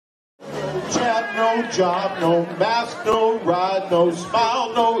chat, no job, no mask, no ride, no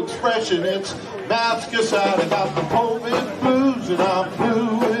smile, no expression. It's mask aside. I got the COVID blues and I'm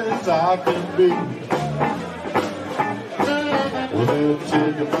blue as I can be. Well, they're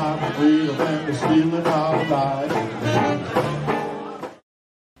taking my freedom and they're stealing our lives.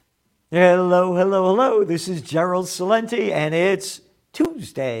 Hello, hello, hello. This is Gerald Celente, and it's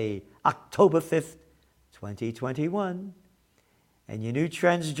Tuesday, October 5th, 2021. And your new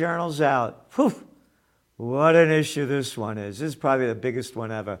Trends Journal's out. Whew, what an issue this one is. This is probably the biggest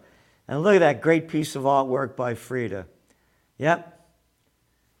one ever. And look at that great piece of artwork by Frida. Yep.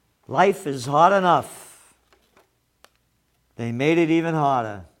 Life is hard enough. They made it even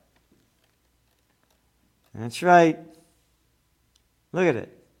harder. That's right. Look at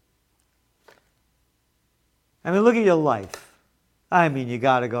it. I mean, look at your life. I mean, you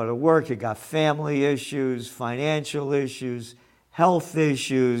got to go to work. You got family issues, financial issues, health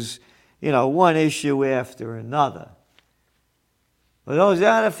issues, one issue after another. But those, you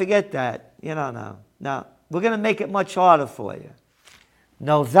got to forget that. No. We're going to make it much harder for you.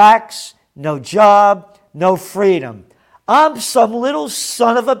 No vax, no job, no freedom. I'm some little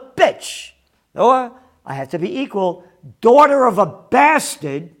son of a bitch. Or I have to be equal, daughter of a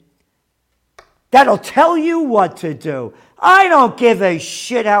bastard that'll tell you what to do. I don't give a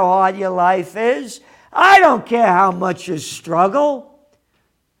shit how hard your life is. I don't care how much you struggle.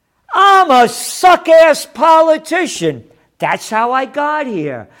 I'm a suck-ass politician. That's how I got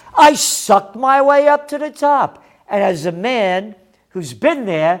here. I sucked my way up to the top. And as a man who's been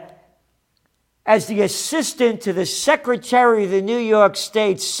there, as the assistant to the Secretary of the New York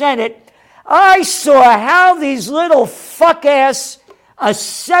State Senate, I saw how these little fuck-ass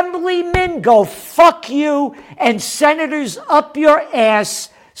assemblymen go fuck you and senators up your ass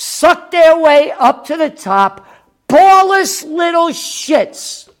suck their way up to the top, ballless little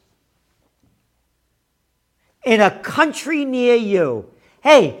shits in a country near you.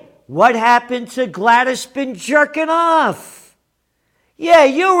 Hey, what happened to Gladys been jerking off? Yeah,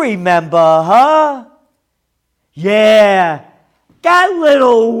 you remember, huh? Yeah, that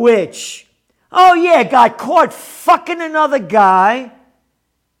little witch. Oh yeah, got caught fucking another guy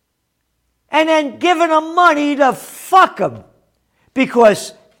and then giving him money to fuck him.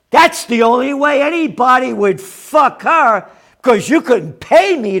 Because that's the only way anybody would fuck her, because you couldn't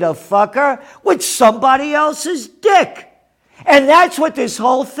pay me to fuck her with somebody else's dick. And that's what this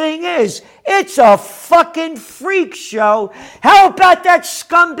whole thing is. It's a fucking freak show. How about that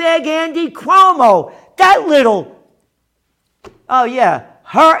scumbag Andy Cuomo? That little, oh yeah,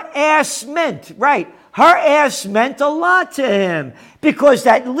 her ass meant, right. Her ass meant a lot to him because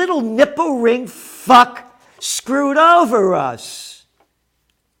that little nipple ring fuck screwed over us.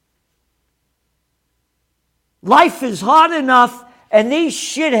 Life is hard enough, and these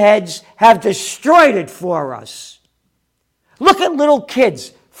shitheads have destroyed it for us. Look at little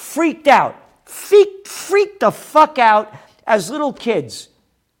kids freaked out, freaked the fuck out as little kids.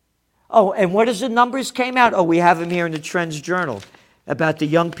 Oh, and what is the numbers came out? Oh, we have them here in the Trends Journal about the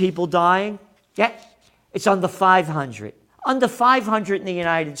young people dying. Yeah, it's under 500. Under 500 in the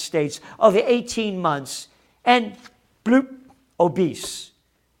United States over 18 months. And bloop, obese.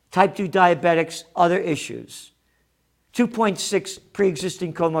 Type 2 diabetics, other issues. 2.6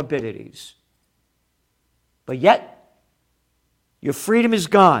 pre-existing comorbidities. But yet, your freedom is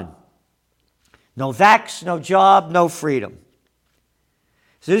gone. No vax, no job, no freedom.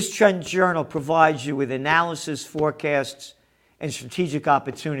 So this Trend Journal provides you with analysis, forecasts, and strategic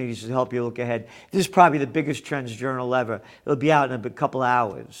opportunities to help you look ahead. This is probably the biggest Trends Journal ever. It'll be out in a couple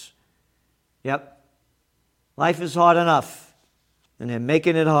hours. Yep. Life is hard enough, and they're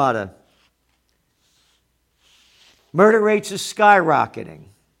making it harder. Murder rates are skyrocketing.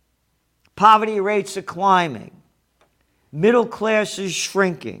 Poverty rates are climbing. Middle class is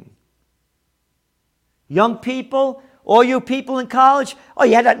shrinking. Young people, all you people in college, oh,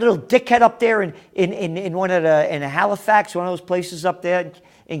 you had that little dickhead up there in Halifax, one of those places up there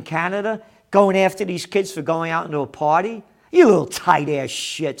in Canada, going after these kids for going out into a party. You little tight-ass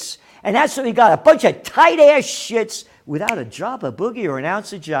shits. And that's what we got, a bunch of tight-ass shits without a drop of boogie or an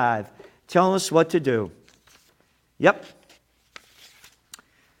ounce of jive telling us what to do. Yep.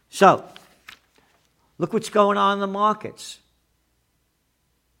 So, look what's going on in the markets.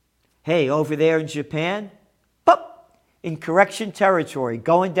 Hey, over there in Japan, in correction territory,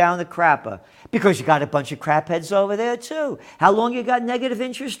 going down the crapper, because you got a bunch of crapheads over there too. How long you got negative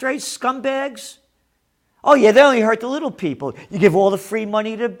interest rates, scumbags? Oh yeah, they only hurt the little people. You give all the free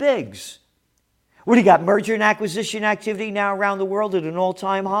money to bigs. What do you got, merger and acquisition activity now around the world at an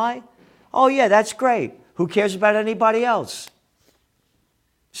all-time high? Oh yeah, that's great. Who cares about anybody else?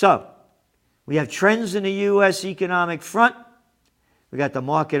 So, We have trends in the U.S. economic front. We got the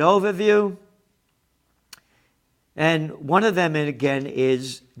market overview. And one of them, again,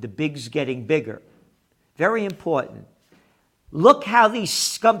 is the bigs getting bigger. Very important. Look how these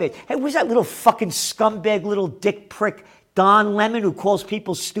scumbags... Hey, who's that little fucking scumbag, little dick prick, Don Lemon, who calls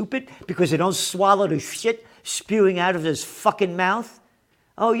people stupid because they don't swallow the shit spewing out of his fucking mouth?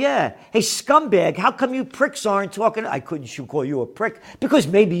 Oh, yeah. Hey, scumbag, how come you pricks aren't talking? I couldn't call you a prick because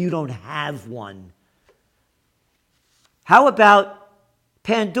maybe you don't have one. How about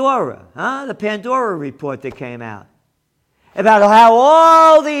Pandora, huh? The Pandora report that came out about how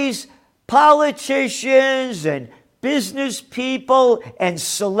all these politicians and business people and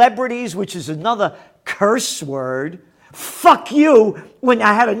celebrities, which is another curse word. Fuck you, when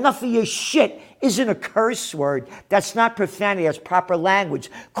I had enough of your shit, isn't a curse word. That's not profanity, that's proper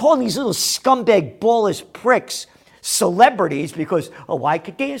language. Calling these little scumbag, ballless pricks celebrities because, oh, I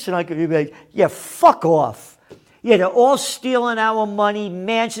could dance and I could be like, yeah, fuck off. Yeah, they're all stealing our money,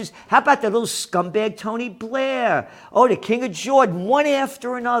 mansions. How about the little scumbag Tony Blair? Oh, the King of Jordan, one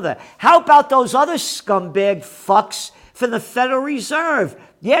after another. How about those other scumbag fucks from the Federal Reserve?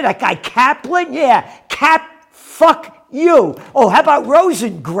 Yeah, that guy Kaplan? Yeah, fuck you. Oh, how about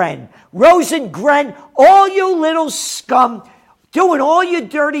Rosengren? Rosengren, all you little scum, doing all your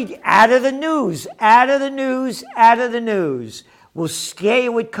dirty, out of the news, out of the news, out of the news. We'll scare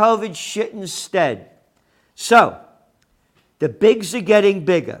you with COVID shit instead. So, the bigs are getting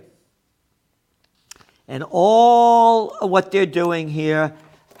bigger. And all of what they're doing here,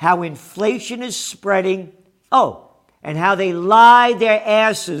 how inflation is spreading. Oh, and how they lied their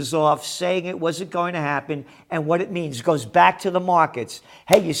asses off saying it wasn't going to happen and what it means. It goes back to the markets.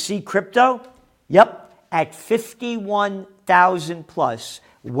 Hey, you see crypto? Yep, at 51,000 plus.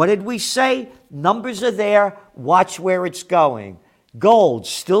 What did we say? Numbers are there. Watch where it's going. Gold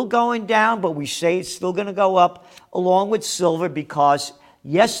still going down, but we say it's still going to go up along with silver because,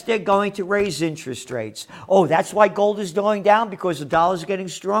 yes, they're going to raise interest rates. Oh, that's why gold is going down because the dollar is getting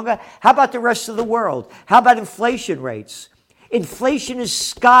stronger? How about the rest of the world? How about inflation rates? Inflation is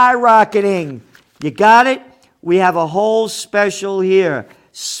skyrocketing. You got it? We have a whole special here.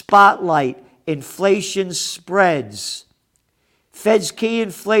 Spotlight, inflation spreads. Fed's key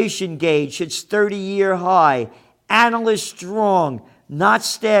inflation gauge hits 30-year high. Analysts strong, not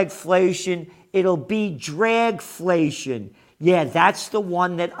stagflation, it'll be dragflation. Yeah, that's the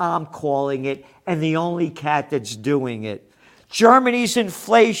one that I'm calling it, and the only cat that's doing it. Germany's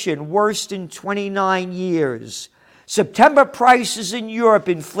inflation, worst in 29 years. September prices in Europe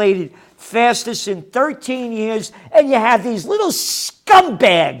inflated fastest in 13 years, and you have these little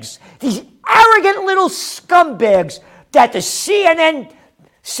scumbags, these arrogant little scumbags that the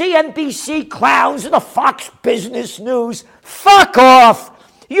CNBC clowns and the Fox Business News, fuck off.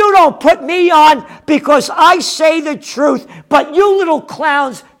 You don't put me on because I say the truth, but you little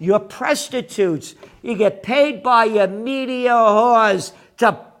clowns, you're prostitutes. You get paid by your media whores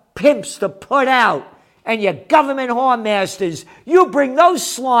to pimps to put out, and your government whoremasters. You bring those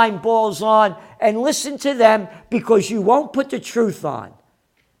slime balls on and listen to them because you won't put the truth on.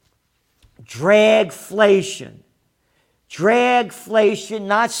 Dragflation. Dragflation,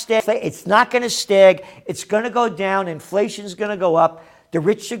 not stagflation. It's not going to stag. It's going to go down. Inflation's going to go up. The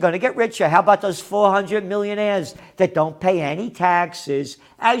rich are going to get richer. How about those 400 millionaires that don't pay any taxes,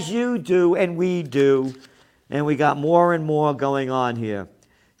 as you do and we do? And we got more and more going on here.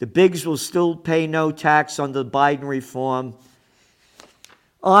 The bigs will still pay no tax under Biden reform.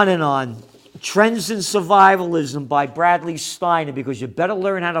 On and on. Trends in Survivalism by Bradley Steiner, because you better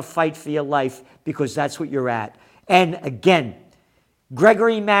learn how to fight for your life because that's what you're at. And again,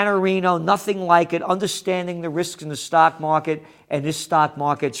 Gregory Mannarino, nothing like it, understanding the risks in the stock market, and this stock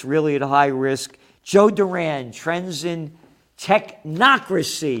market's really at high risk. Joe Duran, trends in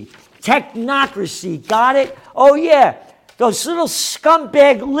technocracy. Technocracy, got it? Oh yeah, those little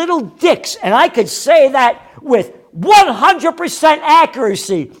scumbag little dicks, and I could say that with 100%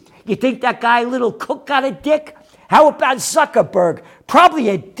 accuracy. You think that guy, little Cook, got a dick? How about Zuckerberg? Probably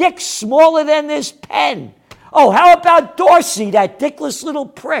a dick smaller than this pen. Oh, how about Dorsey, that dickless little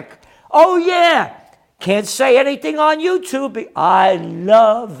prick? Oh, yeah. Can't say anything on YouTube. I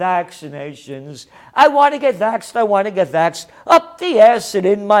love vaccinations. I want to get vaxxed. I want to get vaxxed. Up the ass and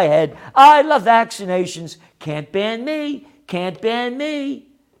in my head. I love vaccinations. Can't ban me. Can't ban me.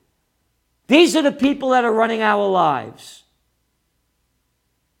 These are the people that are running our lives.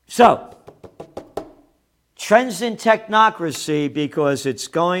 So, trends in technocracy, because it's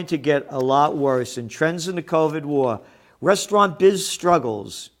going to get a lot worse. And trends in the COVID war. Restaurant biz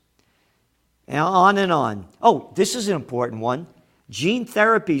struggles. And on and on. Oh, this is an important one. Gene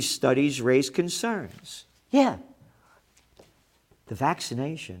therapy studies raise concerns. Yeah. The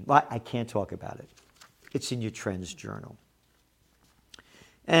vaccination, well, I can't talk about it. It's in your Trends Journal.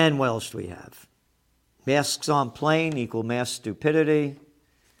 And what else do we have? Masks on plane equal mass stupidity.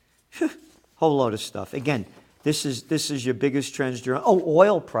 Whole load of stuff. Again, this is your biggest Trends Journal. Oh,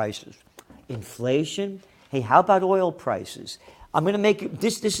 oil prices. Inflation. Hey, how about oil prices? I'm going to make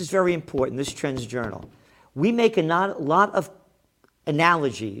this is very important, this Trends Journal. We make a lot of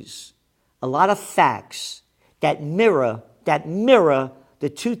analogies, a lot of facts that mirror the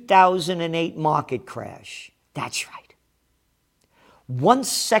 2008 market crash. That's right. One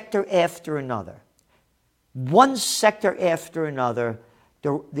sector after another. The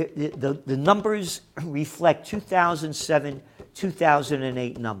numbers reflect 2007,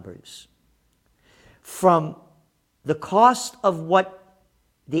 2008 numbers. From the cost of what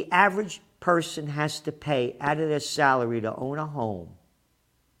the average person has to pay out of their salary to own a home,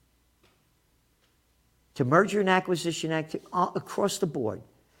 to merger and acquisition across the board,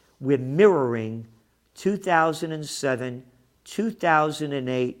 we're mirroring 2007,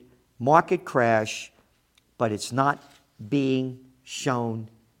 2008 market crash, but it's not being shown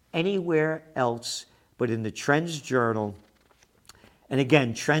anywhere else but in the Trends Journal. And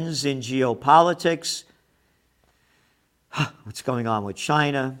again, trends in geopolitics, what's going on with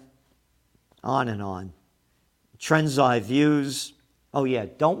China, on and on. Trends I views. Oh yeah,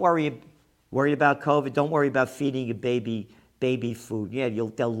 don't worry about COVID. Don't worry about feeding your baby food. Yeah,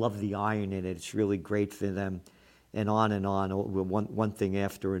 they'll love the iron in it. It's really great for them, and on, one thing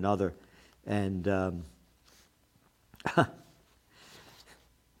after another. And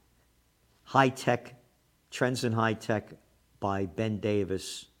high tech, trends in high tech by Ben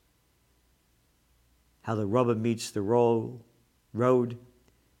Davis. How the rubber meets the road.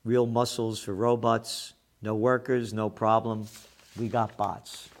 Real muscles for robots. No workers, no problem. We got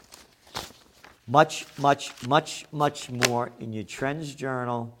bots. Much more in your Trends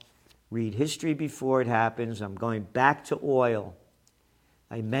Journal. Read history before it happens. I'm going back to oil.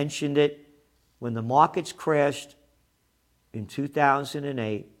 I mentioned it. When the markets crashed in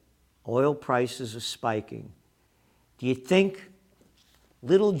 2008, oil prices are spiking. Do you think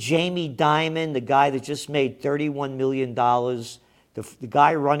little Jamie Dimon, the guy that just made $31 million, the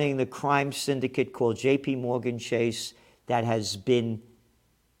guy running the crime syndicate called J.P. Morgan Chase, that has been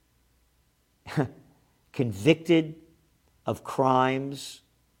convicted of crimes,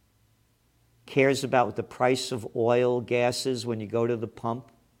 cares about what the price of oil, gas is when you go to the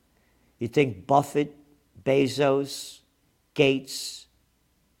pump? You think Buffett, Bezos, Gates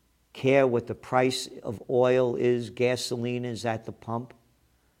care what the price of oil is, gasoline is at the pump?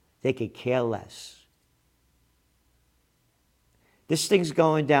 They could care less. This thing's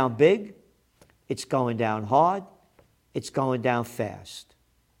going down big. It's going down hard. It's going down fast.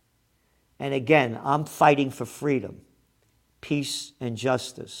 And again, I'm fighting for freedom, peace, and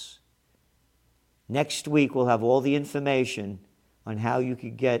justice. Next week, we'll have all the information on how you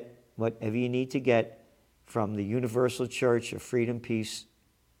could get whatever you need to get from the Universal Church of Freedom, Peace,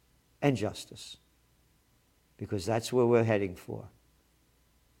 and Justice. Because that's where we're heading for.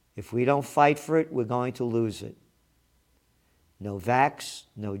 If we don't fight for it, we're going to lose it. No vax,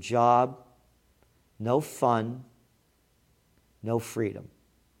 no job, no fun, no freedom.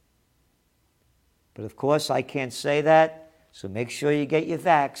 But of course, I can't say that, so make sure you get your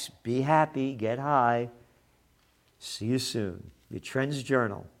vax. Be happy, get high. See you soon. Your Trends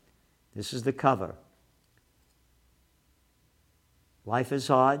Journal. This is the cover. Life is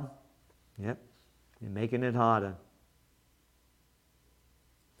hard. Yep, you're making it harder.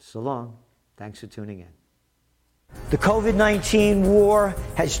 So long. Thanks for tuning in. The COVID-19 war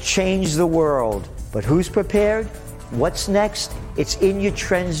has changed the world, but who's prepared? What's next? It's in your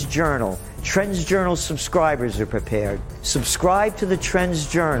Trends Journal. Trends Journal subscribers are prepared. Subscribe to the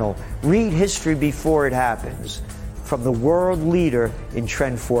Trends Journal. Read history before it happens. From the world leader in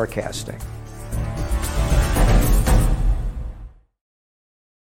trend forecasting.